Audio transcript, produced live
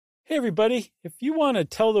Hey everybody, if you want to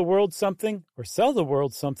tell the world something or sell the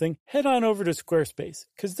world something, head on over to Squarespace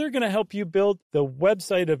because they're going to help you build the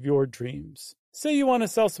website of your dreams. Say you want to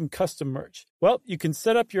sell some custom merch. Well, you can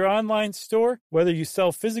set up your online store, whether you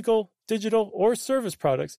sell physical, digital, or service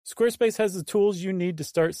products. Squarespace has the tools you need to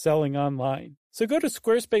start selling online. So go to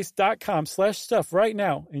squarespace.com/stuff right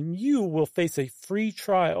now and you will face a free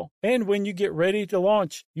trial. And when you get ready to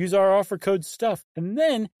launch, use our offer code STUFF and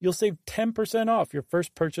then you'll save 10% off your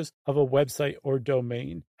first purchase of a website or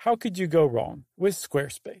domain. How could you go wrong with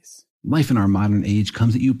Squarespace? Life in our modern age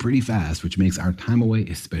comes at you pretty fast, which makes our time away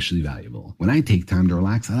especially valuable. When I take time to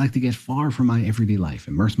relax, I like to get far from my everyday life,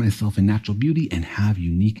 immerse myself in natural beauty, and have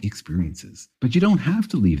unique experiences. But you don't have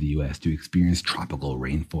to leave the U.S. to experience tropical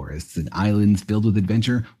rainforests and islands filled with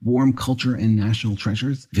adventure, warm culture, and national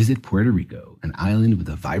treasures. Visit Puerto Rico, an island with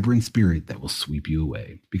a vibrant spirit that will sweep you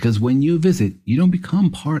away. Because when you visit, you don't become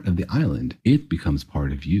part of the island, it becomes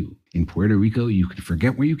part of you. In Puerto Rico, you can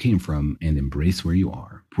forget where you came from and embrace where you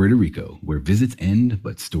are. Puerto Rico, where visits end,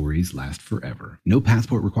 but stories last forever. No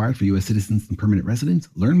passport required for U.S. citizens and permanent residents.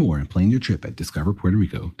 Learn more and plan your trip at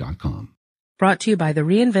discoverpuertorico.com. Brought to you by the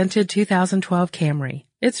reinvented 2012 Camry.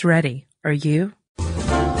 It's ready. Are you?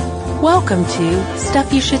 Welcome to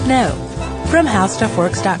Stuff You Should Know from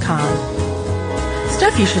HowStuffWorks.com.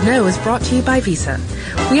 Stuff You Should Know is brought to you by Visa.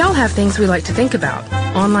 We all have things we like to think about.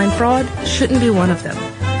 Online fraud shouldn't be one of them.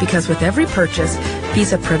 Because with every purchase,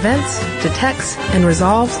 Visa prevents, detects, and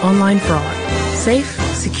resolves online fraud. Safe,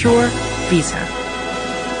 secure, Visa.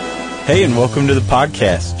 Hey, and welcome to the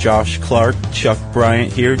podcast. Josh Clark, Chuck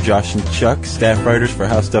Bryant here. Josh and Chuck, staff writers for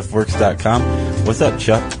HowStuffWorks.com. What's up,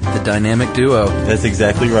 Chuck? The dynamic duo. That's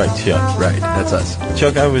exactly right, Chuck. Right, that's us.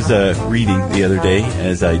 Chuck, I was reading the other day,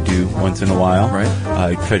 as I do once in a while. Right.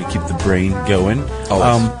 I try to keep the brain going.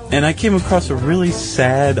 Always. And I came across a really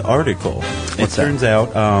sad article. What's that? It turns out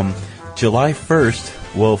July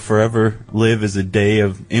 1st will forever live as a day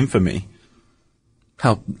of infamy.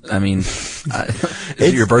 How, I mean, is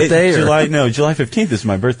it your birthday? July 15th is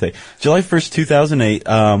my birthday. July 1st, 2008,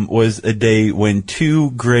 was a day when two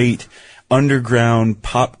great underground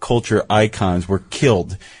pop culture icons were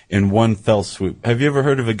killed in one fell swoop. Have you ever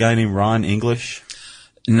heard of a guy named Ron English?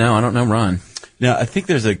 No, I don't know Ron. Now, I think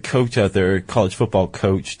there's a coach out there, a college football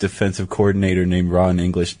coach, defensive coordinator named Ron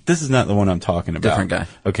English. This is not the one I'm talking about. Different guy.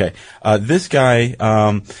 Okay. This guy,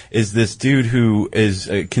 is this dude who is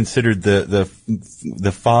considered the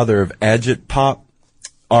father of agit pop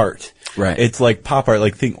art. Right. It's like pop art,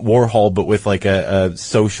 like think Warhol, but with like a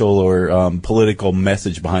social or political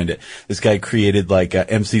message behind it. This guy created like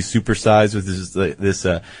MC Supersize with this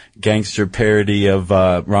gangster parody of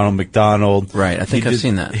Ronald McDonald. Right. I think I've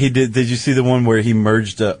seen that. He did. Did you see the one where he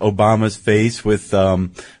merged Obama's face with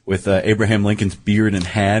Abraham Lincoln's beard and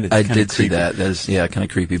hat? It's I kinda did creepy. see that. That's kind of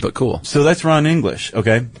creepy, but cool. So that's Ron English,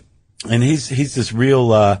 okay? And he's this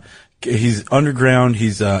real he's underground.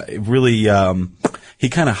 He's really he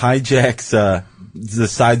kind of hijacks the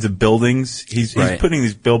sides of buildings. He's putting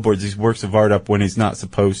these billboards, these works of art up when he's not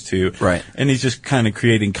supposed to. Right. And he's just kind of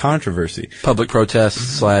creating controversy. Public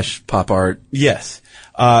protest / pop art. Yes.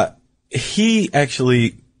 He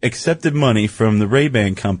actually accepted money from the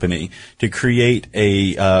Ray-Ban company to create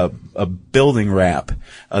a building wrap,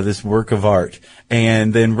 this work of art.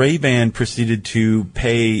 And then Ray-Ban proceeded to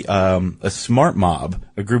pay a smart mob,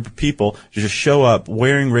 a group of people, to just show up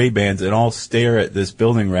wearing Ray-Bans and all stare at this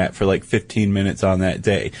building wrap for like 15 minutes on that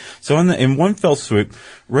day. So in one fell swoop,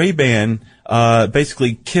 Ray-Ban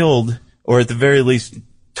basically killed, or at the very least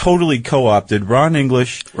totally co-opted, Ron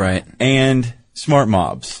English and smart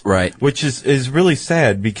mobs. Right. Which is really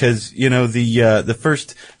sad because, you know, the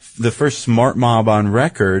first smart mob on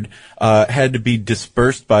record had to be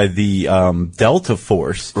dispersed by the Delta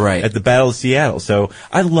Force at the Battle of Seattle. So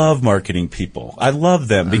I love marketing people. I love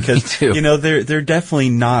them because you know they're definitely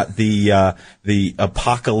not the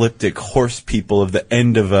apocalyptic horse people of the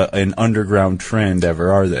end of an underground trend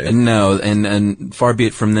ever, are they? No, and far be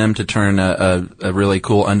it from them to turn a really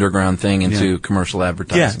cool underground thing into commercial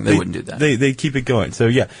advertising. They wouldn't do that. They keep it going. So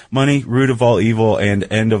yeah, money, root of all evil,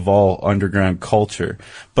 and end of all underground culture.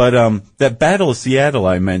 But that Battle of Seattle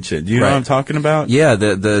I mentioned, you know what I'm talking about? Yeah,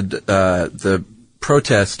 the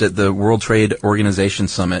protest at the World Trade Organization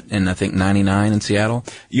Summit in, I think, 99 in Seattle.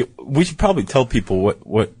 We should probably tell people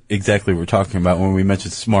what exactly we're talking about when we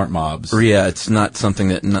mention smart mobs. Yeah, it's not something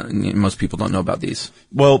that most people don't know about these.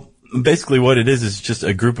 Well, Basically what it is just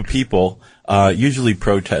a group of people, usually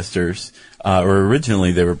protesters, or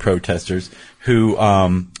originally they were protesters, who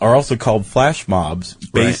are also called flash mobs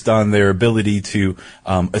based on their ability to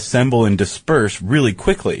assemble and disperse really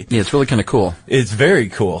quickly. Yeah, it's really kind of cool. It's very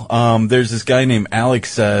cool. There's this guy named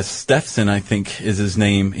Alex Steffson, I think is his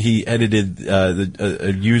name. He edited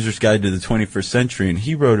a user's guide to the 21st century, and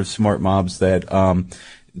he wrote of smart mobs that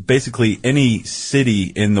basically any city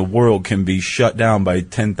in the world can be shut down by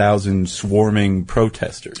 10,000 swarming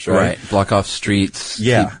protesters, right? Block off streets.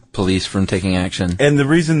 Yeah. Keep police from taking action. And the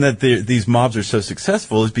reason that these mobs are so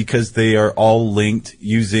successful is because they are all linked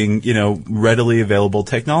using, readily available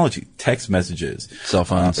technology, text messages, cell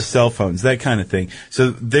phones, that kind of thing. So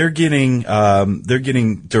they're getting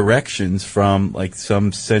directions from like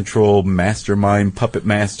some central mastermind puppet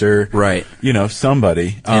master. Right.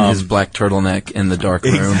 Somebody. And his black turtleneck in the dark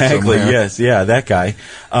room. Exactly. Somewhere. Yes. Yeah. That guy.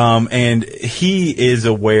 And he is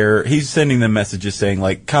aware, he's sending them messages saying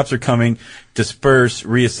like, cops are coming, disperse,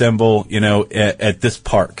 reassemble, at this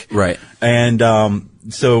park. Right. And,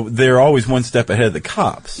 so they're always one step ahead of the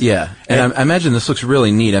cops. Yeah. And I imagine this looks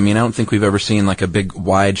really neat. I mean, I don't think we've ever seen like a big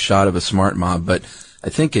wide shot of a smart mob, but I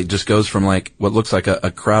think it just goes from like what looks like a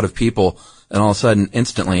crowd of people, and all of a sudden,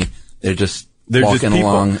 instantly, they're just walking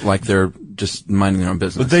along like they're just minding their own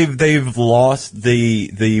business. But they've lost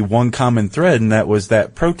the one common thread, and that was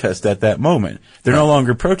that protest at that moment. They're no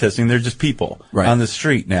longer protesting; they're just people on the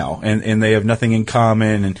street now, and they have nothing in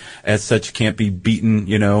common, and as such can't be beaten,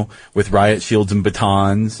 with riot shields and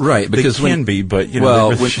batons. Right, because they can be, but they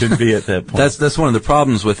really shouldn't be at that point. That's one of the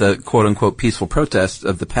problems with a quote unquote peaceful protest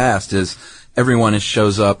of the past is everyone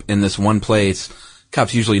shows up in this one place.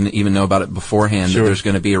 Cops usually even know about it beforehand that there's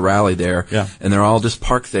going to be a rally there. Yeah. And they're all just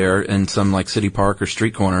parked there in some like city park or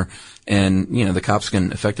street corner. And, the cops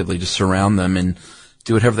can effectively just surround them and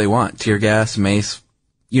do whatever they want. Tear gas, mace,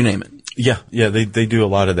 you name it. Yeah. Yeah. They do a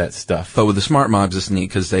lot of that stuff. But with the smart mobs, it's neat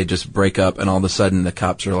because they just break up and all of a sudden the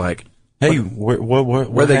cops are like, hey,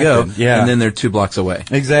 where they go? Yeah. And then they're 2 blocks away.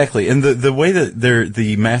 Exactly. And the way that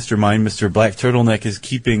the mastermind, Mr. Black Turtleneck, is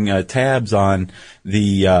keeping tabs on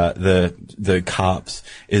the cops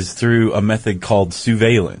is through a method called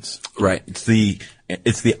surveillance. Right. It's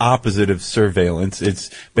the opposite of surveillance.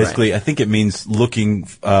 It's basically, I think it means looking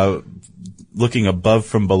above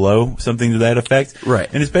from below, something to that effect. Right.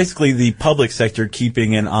 And it's basically the public sector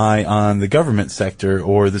keeping an eye on the government sector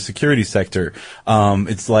or the security sector.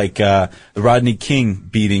 It's like the Rodney King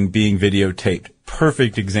beating being videotaped.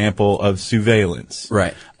 Perfect example of surveillance.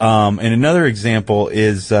 Right. And another example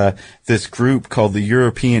is this group called the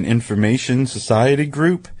European Information Society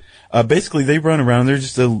Group. Basically, they run around. They're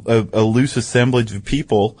just a loose assemblage of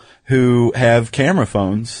people who have camera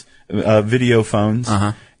phones, video phones.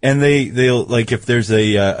 Uh-huh. And they'll like if there's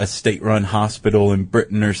a state-run hospital in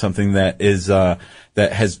Britain or something that is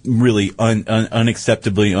that has really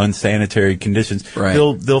unacceptably unsanitary conditions,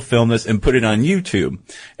 they'll film this and put it on YouTube.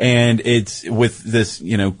 And it's with this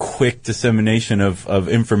quick dissemination of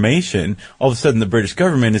information. All of a sudden, the British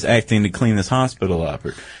government is acting to clean this hospital up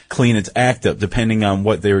or clean its act up, depending on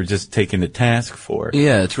what they were just taken to task for.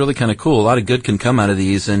 Yeah, it's really kind of cool. A lot of good can come out of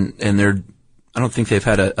these, and they're. I don't think they've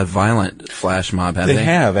had a violent flash mob, have they? They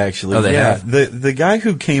have, actually. Oh, they have? The guy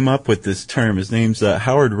who came up with this term, his name's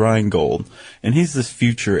Howard Rheingold, and he's this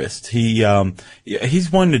futurist. He's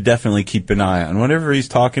one to definitely keep an eye on. Whatever he's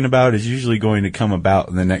talking about is usually going to come about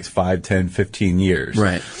in the next 5, 10, 15 years.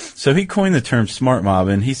 Right. So he coined the term smart mob,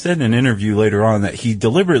 and he said in an interview later on that he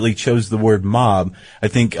deliberately chose the word mob, I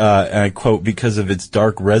think, and I quote, because of its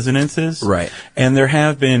dark resonances. Right. And there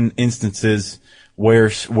have been instances where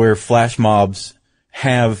flash mobs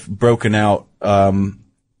have broken out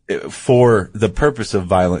for the purpose of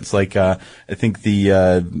violence. Like I think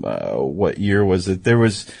what year was it? There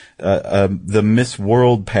was the Miss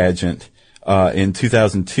World pageant in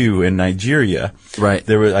 2002 in Nigeria. Right.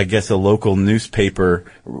 There was, I guess, a local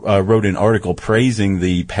newspaper wrote an article praising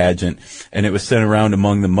the pageant, and it was sent around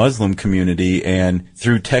among the Muslim community, and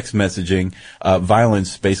through text messaging,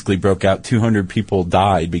 violence basically broke out. 200 people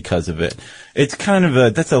died because of it. It's kind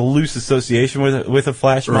of that's a loose association with a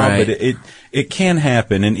flash mob, but it can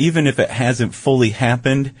happen, and even if it hasn't fully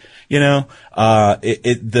happened, the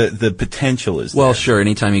potential is there. Well, sure.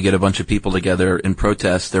 Anytime you get a bunch of people together in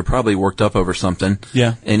protest, they're probably worked up over something.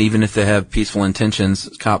 Yeah. And even if they have peaceful intentions,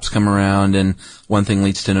 cops come around and one thing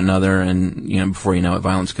leads to another, and before you know it,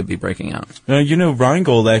 violence could be breaking out.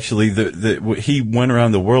 Rheingold actually, he went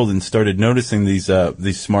around the world and started noticing these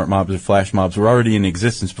smart mobs or flash mobs were already in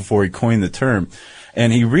existence before he coined the term,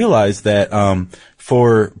 and he realized that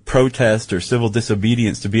for protest or civil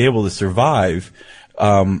disobedience to be able to survive,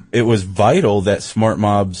 it was vital that smart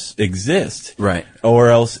mobs exist. Right. Or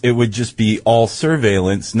else it would just be all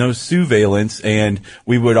surveillance, no surveillance, and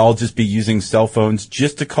we would all just be using cell phones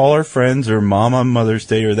just to call our friends or mom on Mother's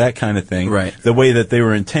Day or that kind of thing. Right. The way that they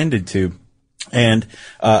were intended to. And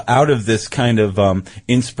out of this kind of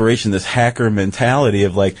inspiration, this hacker mentality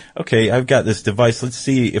of like, okay, I've got this device, let's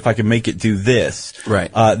see if I can make it do this. Right.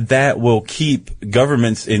 That will keep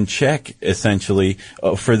governments in check, essentially,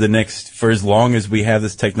 for as long as we have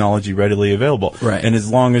this technology readily available. Right. And as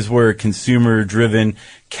long as we're a consumer-driven,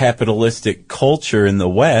 capitalistic culture in the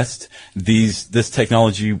West, this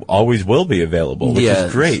technology always will be available, which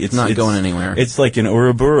is great. It's not going anywhere. It's like an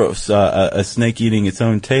Ouroboros, a snake eating its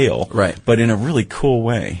own tail. Right. But in a really cool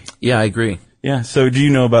way. Yeah, I agree. Yeah. So do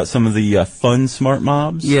you know about some of the fun smart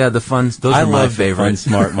mobs? Yeah, the fun. Those are my favorite. Fun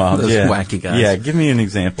smart mobs. Those yeah. wacky guys. Yeah. Give me an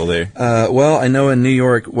example there. Well, I know in New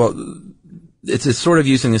York, it's sort of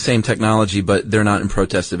using the same technology, but they're not in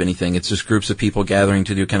protest of anything. It's just groups of people gathering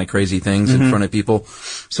to do kind of crazy things in front of people.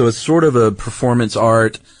 So it's sort of a performance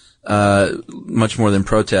art, much more than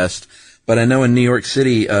protest. But I know in New York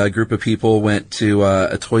City, a group of people went to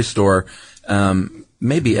a toy store,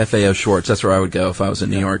 maybe FAO Schwartz. That's where I would go if I was in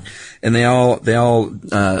New York. And they all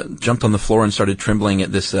jumped on the floor and started trembling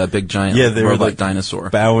at this big giant they robot were like dinosaur.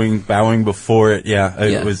 Bowing before it. Yeah.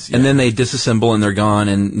 It was. Yeah. And then they disassemble and they're gone,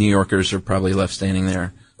 and New Yorkers are probably left standing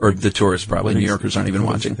there. Or the tourists probably. New Yorkers aren't even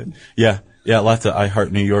watching. Yeah. Yeah, lots of I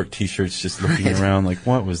Heart New York t-shirts just looking around like,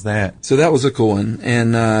 what was that? So that was a cool one.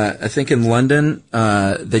 And I think in London,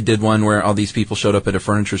 they did one where all these people showed up at a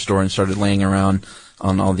furniture store and started laying around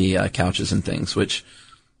on all the couches and things, which,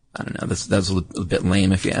 I don't know, that was a bit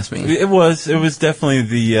lame if you ask me. It was definitely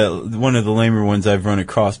the one of the lamer ones I've run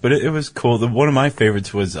across, but it was cool. One of my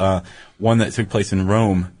favorites was one that took place in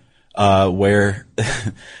Rome, where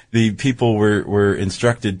the people were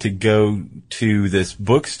instructed to go to this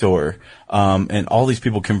bookstore, and all these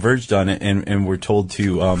people converged on it and were told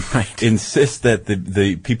to insist that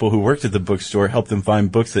the people who worked at the bookstore help them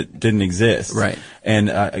find books that didn't exist. Right.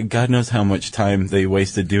 And God knows how much time they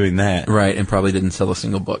wasted doing that. Right, and probably didn't sell a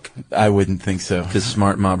single book. I wouldn't think so. Because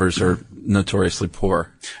smart mobbers are notoriously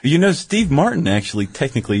poor. You know, Steve Martin, actually,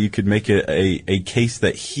 technically, you could make a case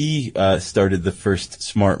that he started the first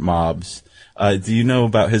smart mobs. Do you know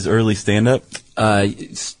about his early stand-up?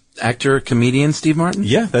 Actor, comedian Steve Martin?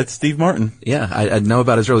 Yeah, that's Steve Martin. Yeah, I know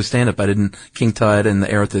about his early stand-up. I didn't King Tut and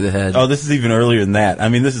The Arrow Through the Head. Oh, this is even earlier than that. I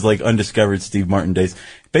mean, this is like undiscovered Steve Martin days.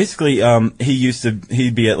 Basically,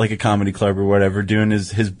 he'd be at like a comedy club or whatever doing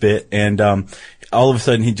his bit, and all of a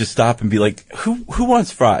sudden he'd just stop and be like, who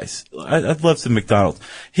wants fries? I'd love some McDonald's.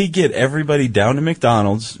 He'd get everybody down to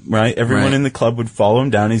McDonald's, right? Everyone in the club would follow him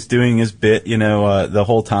down. He's doing his bit, the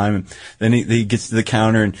whole time. And then he gets to the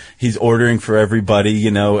counter and he's ordering for everybody,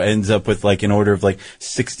 ends up with like an order of like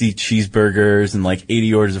 60 cheeseburgers and like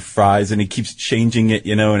 80 orders of fries. And he keeps changing it,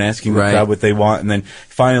 and asking the crowd what they want. And then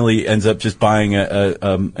finally ends up just buying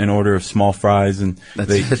an order of small fries, and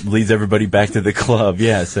leads everybody back to the club.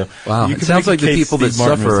 Yeah. So wow. It sounds like the people that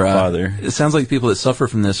suffer. It sounds like the people that suffer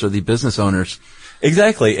from this are the business owners.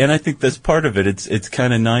 Exactly, and I think that's part of it. It's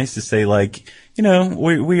kind of nice to say, like,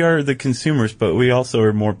 we are the consumers, but we also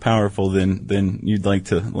are more powerful than you'd like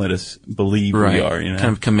to let us believe we are. Kind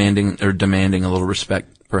of commanding or demanding a little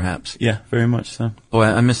respect, perhaps. Yeah, very much so. Boy,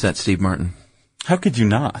 I miss that Steve Martin. How could you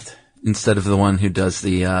not? Instead of the one who does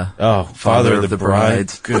the Father of the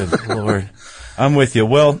Bride. Good Lord, I'm with you.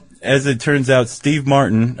 Well, as it turns out, Steve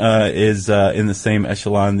Martin is in the same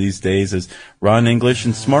echelon these days as Ron English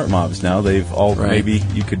and Smart Mobs. Now they've all maybe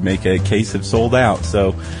you could make a case have sold out.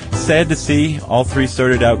 So sad to see. All three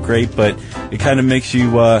started out great, but it kind of makes you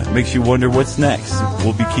wonder what's next.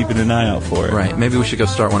 We'll be keeping an eye out for it. Right. Maybe we should go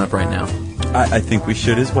start one up right now. I think we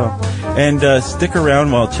should as well. And stick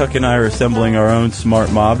around while Chuck and I are assembling our own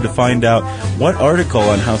smart mob to find out what article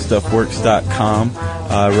on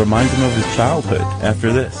HowStuffWorks.com reminds him of his childhood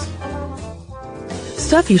after this.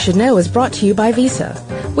 Stuff You Should Know is brought to you by Visa.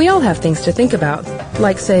 We all have things to think about,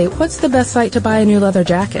 like, say, what's the best site to buy a new leather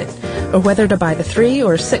jacket, or whether to buy the 3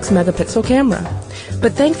 or 6 megapixel camera.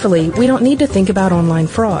 But thankfully, we don't need to think about online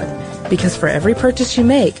fraud, because for every purchase you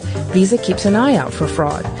make, Visa keeps an eye out for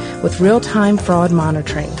fraud with real-time fraud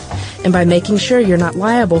monitoring, and by making sure you're not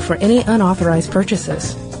liable for any unauthorized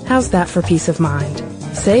purchases. How's that for peace of mind?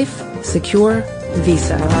 Safe, secure,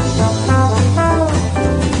 Visa.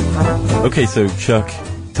 Okay, so Chuck,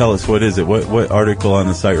 Tell us, what is it? What article on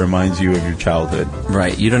the site reminds you of your childhood?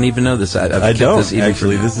 Right. You don't even know this. I've I kept don't, this even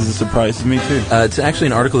actually. This is a surprise to me, too. It's actually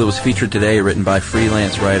an article that was featured today, written by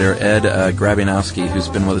freelance writer Ed Grabinowski, who's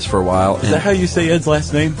been with us for a while. Is that how you say Ed's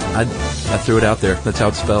last name? I threw it out there. That's how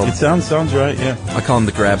it's spelled. It sounds right, yeah. I call him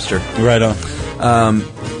the Grabster. Right on.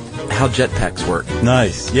 How jetpacks work.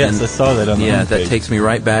 Nice. Yes, And, I saw that on the yeah, homepage. that takes me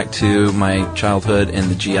right back to my childhood and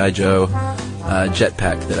the G.I. Joe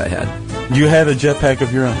jetpack that I had. You had a jetpack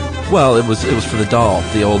of your own? Well, it was for the doll,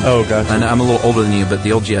 the old. Oh, gotcha. I'm a little older than you, but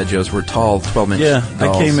the old G.I. Joes were tall, 12-inch Yeah,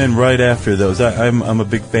 dolls. I came in right after those. I'm a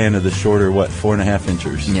big fan of the shorter, 4.5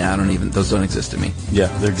 inchers. Yeah, those don't exist to me. Yeah,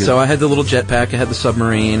 they're good. So I had the little jetpack, I had the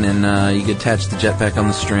submarine, and you could attach the jetpack on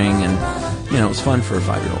the string, and it was fun for a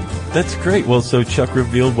 5-year-old. That's great. Well, so Chuck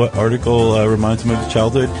revealed what article reminds him of his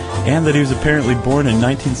childhood, and that he was apparently born in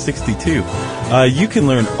 1962. You can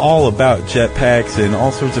learn all about jetpacks and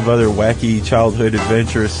all sorts of other wacky childhood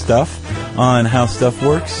adventurous stuff on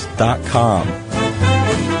HowStuffWorks.com.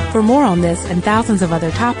 For more on this and thousands of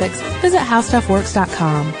other topics, visit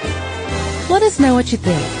HowStuffWorks.com. Let us know what you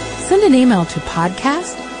think. Send an email to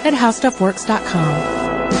podcast@HowStuffWorks.com.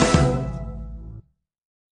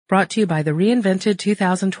 Brought to you by the reinvented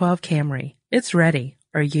 2012 Camry. It's ready.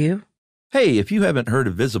 Are you? Hey, if you haven't heard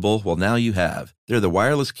of Visible, well, now you have. They're the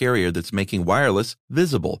wireless carrier that's making wireless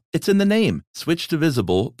visible. It's in the name. Switch to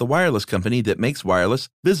Visible, the wireless company that makes wireless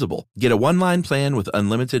visible. Get a one-line plan with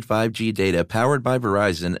unlimited 5G data powered by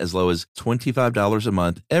Verizon as low as $25 a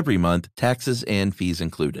month, every month, taxes and fees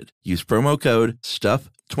included. Use promo code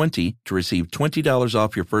STUFF20 to receive $20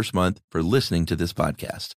 off your first month for listening to this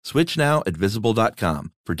podcast. Switch now at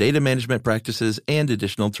Visible.com. For data management practices and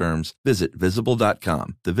additional terms, visit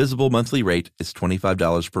Visible.com. The Visible monthly rate is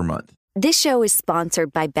 $25 per month. This show is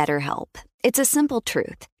sponsored by BetterHelp. It's a simple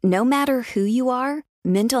truth. No matter who you are,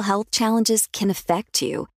 mental health challenges can affect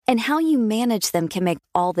you, and how you manage them can make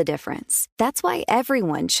all the difference. That's why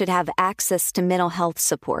everyone should have access to mental health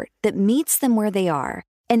support that meets them where they are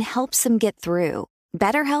and helps them get through.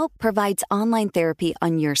 BetterHelp provides online therapy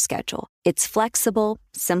on your schedule. It's flexible,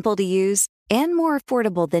 simple to use, and more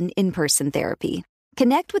affordable than in-person therapy.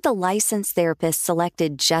 Connect with a licensed therapist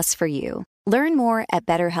selected just for you. Learn more at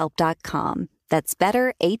BetterHelp.com. That's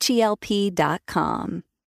BetterHelp.com.